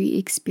sensory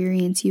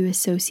experience you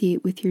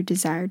associate with your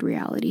desired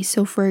reality.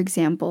 So for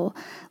example,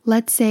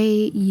 let's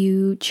say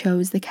you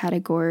chose the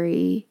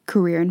category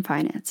career and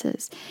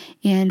finances,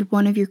 and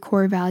one of your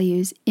core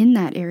values in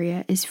that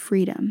area is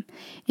freedom.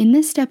 In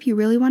this step, you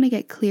really want to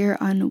get clear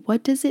on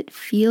what does it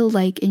feel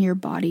like in your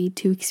body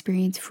to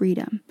experience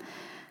freedom.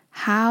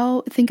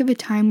 Think of a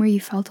time where you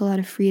felt a lot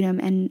of freedom,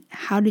 and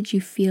how did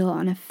you feel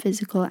on a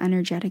physical,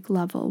 energetic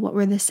level? What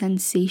were the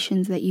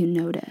sensations that you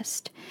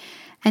noticed?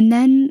 And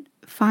then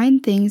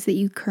find things that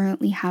you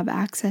currently have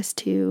access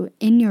to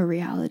in your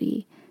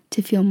reality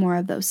to feel more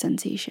of those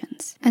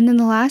sensations. And then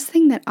the last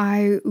thing that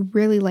I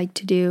really like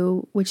to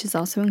do, which is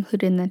also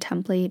included in the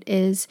template,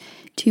 is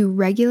to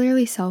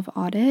regularly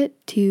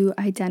self-audit to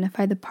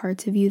identify the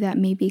parts of you that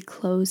may be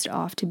closed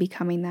off to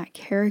becoming that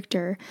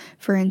character,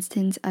 for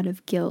instance, out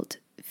of guilt,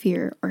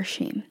 fear, or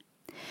shame.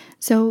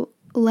 So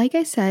like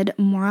I said,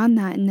 more on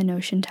that in the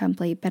Notion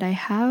template, but I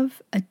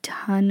have a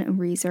ton of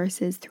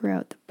resources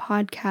throughout the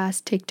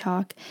podcast,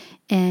 TikTok,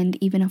 and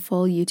even a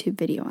full YouTube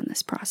video on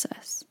this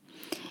process.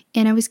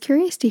 And I was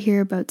curious to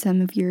hear about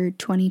some of your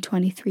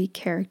 2023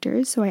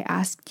 characters, so I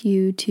asked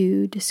you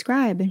to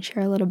describe and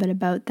share a little bit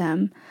about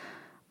them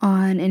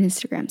on an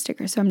Instagram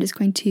sticker. So I'm just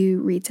going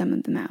to read some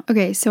of them out.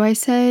 Okay, so I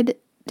said,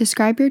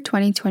 describe your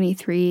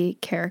 2023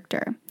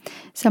 character.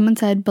 Someone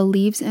said,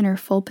 believes in her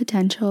full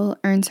potential,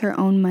 earns her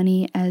own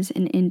money as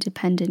an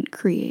independent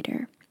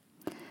creator.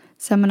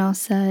 Someone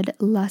else said,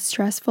 less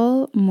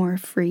stressful, more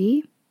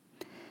free.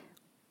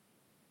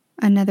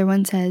 Another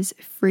one says,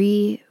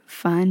 free,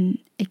 fun,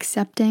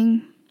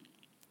 accepting.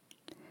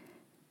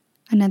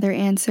 Another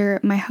answer,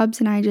 my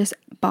hubs and I just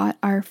bought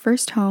our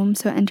first home,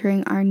 so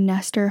entering our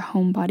nester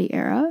homebody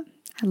era.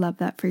 I love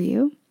that for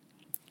you.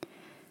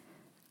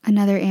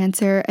 Another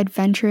answer,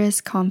 adventurous,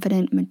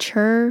 confident,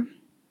 mature.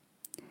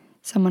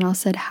 Someone else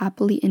said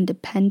happily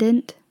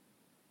independent.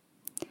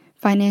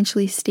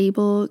 Financially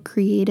stable,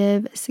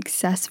 creative,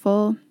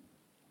 successful.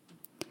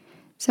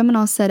 Someone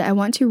else said, I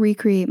want to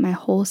recreate my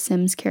whole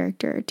Sims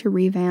character to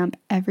revamp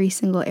every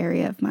single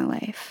area of my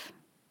life.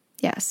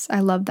 Yes, I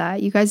love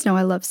that. You guys know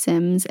I love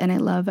Sims, and I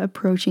love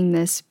approaching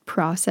this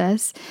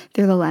process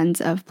through the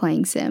lens of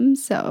playing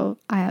Sims, so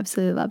I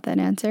absolutely love that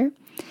answer.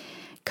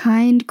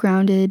 Kind,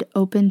 grounded,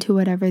 open to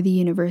whatever the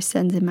universe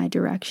sends in my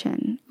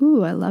direction.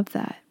 Ooh, I love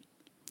that.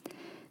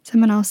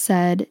 Someone else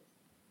said,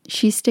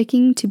 she's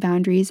sticking to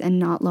boundaries and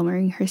not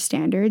lowering her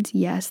standards.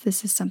 Yes,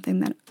 this is something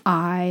that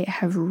I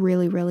have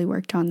really, really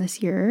worked on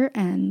this year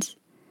and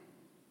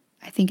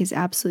I think is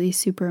absolutely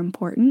super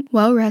important.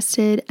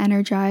 Well-rested,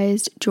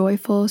 energized,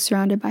 joyful,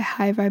 surrounded by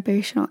high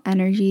vibrational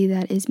energy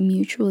that is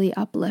mutually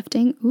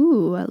uplifting.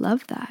 Ooh, I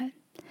love that.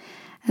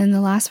 And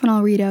the last one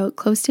I'll read out,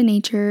 close to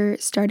nature,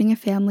 starting a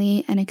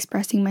family, and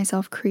expressing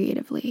myself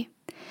creatively.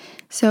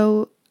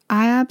 So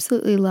I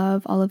absolutely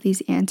love all of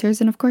these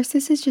answers. And of course,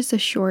 this is just a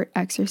short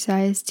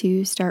exercise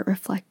to start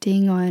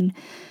reflecting on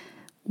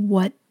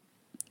what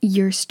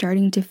you're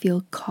starting to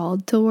feel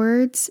called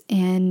towards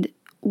and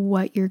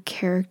what your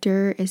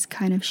character is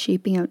kind of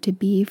shaping out to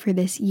be for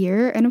this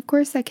year. And of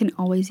course, that can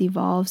always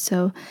evolve.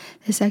 So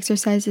this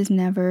exercise is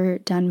never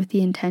done with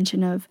the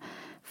intention of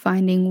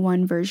finding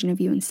one version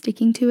of you and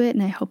sticking to it.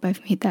 And I hope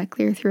I've made that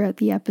clear throughout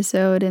the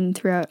episode and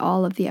throughout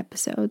all of the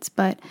episodes.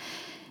 But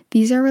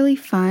these are really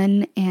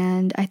fun,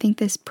 and I think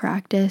this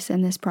practice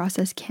and this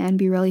process can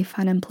be really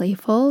fun and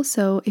playful.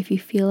 So if you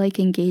feel like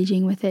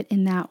engaging with it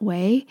in that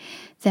way,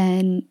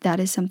 then that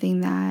is something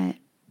that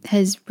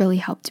has really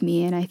helped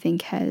me and I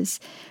think has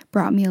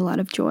brought me a lot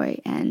of joy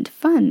and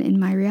fun in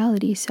my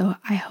reality. So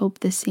I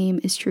hope the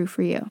same is true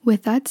for you.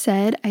 With that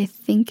said, I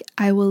think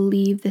I will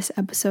leave this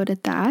episode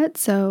at that.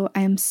 So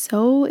I am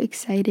so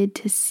excited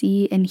to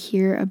see and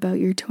hear about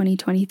your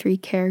 2023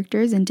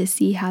 characters and to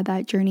see how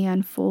that journey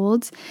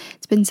unfolds.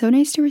 It's been so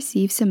nice to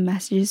receive some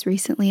messages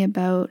recently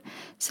about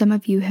some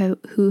of you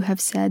who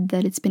have said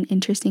that it's been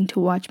interesting to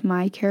watch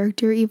my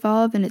character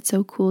evolve, and it's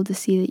so cool to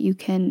see that you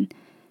can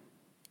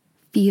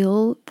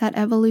feel that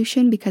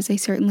evolution, because I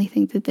certainly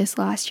think that this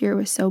last year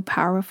was so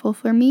powerful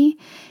for me,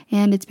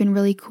 and it's been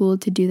really cool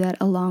to do that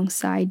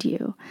alongside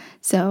you.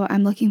 So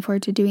I'm looking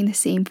forward to doing the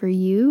same for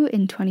you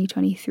in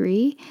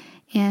 2023,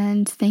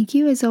 and thank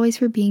you as always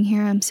for being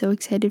here. I'm so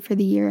excited for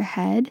the year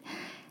ahead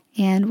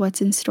and what's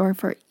in store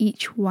for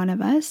each one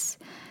of us.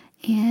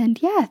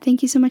 And yeah,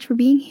 thank you so much for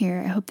being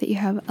here. I hope that you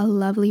have a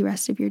lovely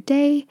rest of your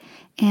day,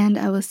 and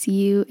I will see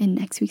you in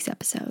next week's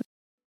episode.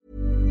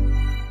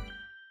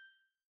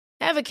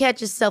 Ever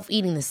catch yourself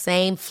eating the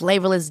same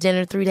flavorless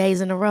dinner 3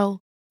 days in a row?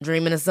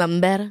 Dreaming of something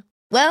better?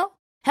 Well,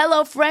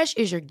 HelloFresh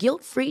is your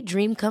guilt-free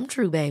dream come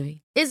true,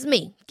 baby. It's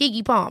me,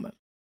 Keke Palmer.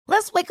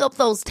 Let's wake up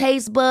those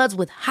taste buds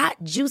with hot,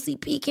 juicy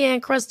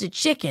pecan-crusted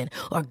chicken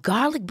or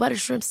garlic butter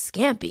shrimp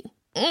scampi.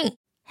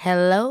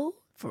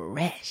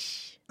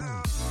 HelloFresh.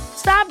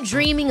 Stop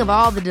dreaming of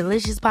all the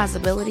delicious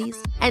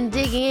possibilities and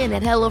dig in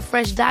at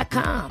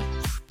HelloFresh.com.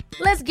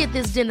 Let's get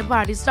this dinner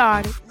party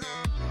started.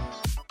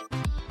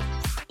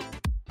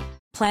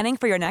 Planning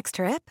for your next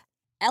trip?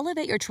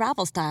 Elevate your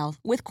travel style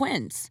with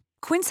Quince.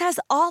 Quince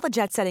has all the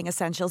jet-setting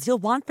essentials you'll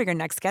want for your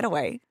next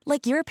getaway,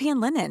 like European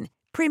linen,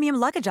 premium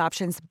luggage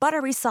options,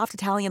 buttery soft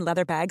Italian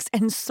leather bags,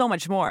 and so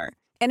much more.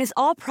 And is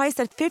all priced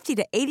at 50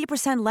 to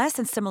 80% less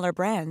than similar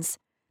brands.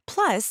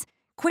 Plus,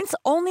 Quince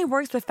only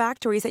works with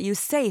factories that use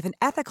safe and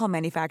ethical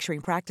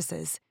manufacturing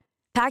practices.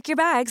 Pack your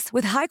bags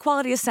with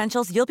high-quality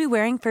essentials you'll be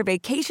wearing for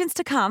vacations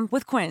to come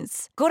with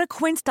Quince. Go to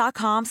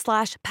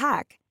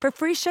quince.com/pack for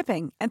free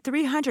shipping and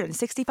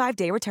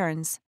 365-day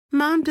returns.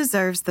 Mom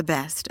deserves the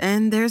best,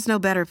 and there's no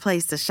better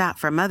place to shop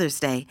for Mother's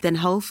Day than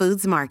Whole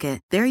Foods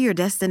Market. They're your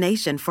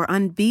destination for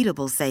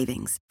unbeatable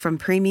savings, from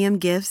premium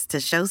gifts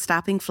to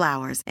show-stopping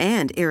flowers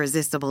and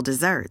irresistible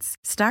desserts.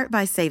 Start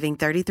by saving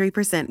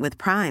 33% with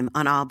Prime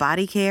on all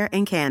body care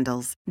and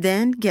candles.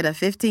 Then get a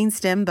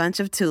 15-stem bunch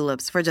of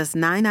tulips for just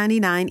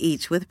 $9.99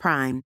 each with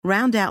Prime.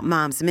 Round out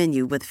Mom's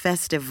menu with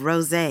festive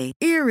rosé,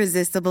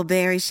 irresistible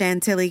berry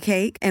chantilly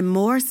cake, and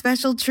more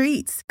special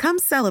treats. Come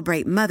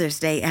celebrate Mother's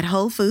Day at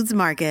Whole Foods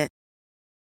Market.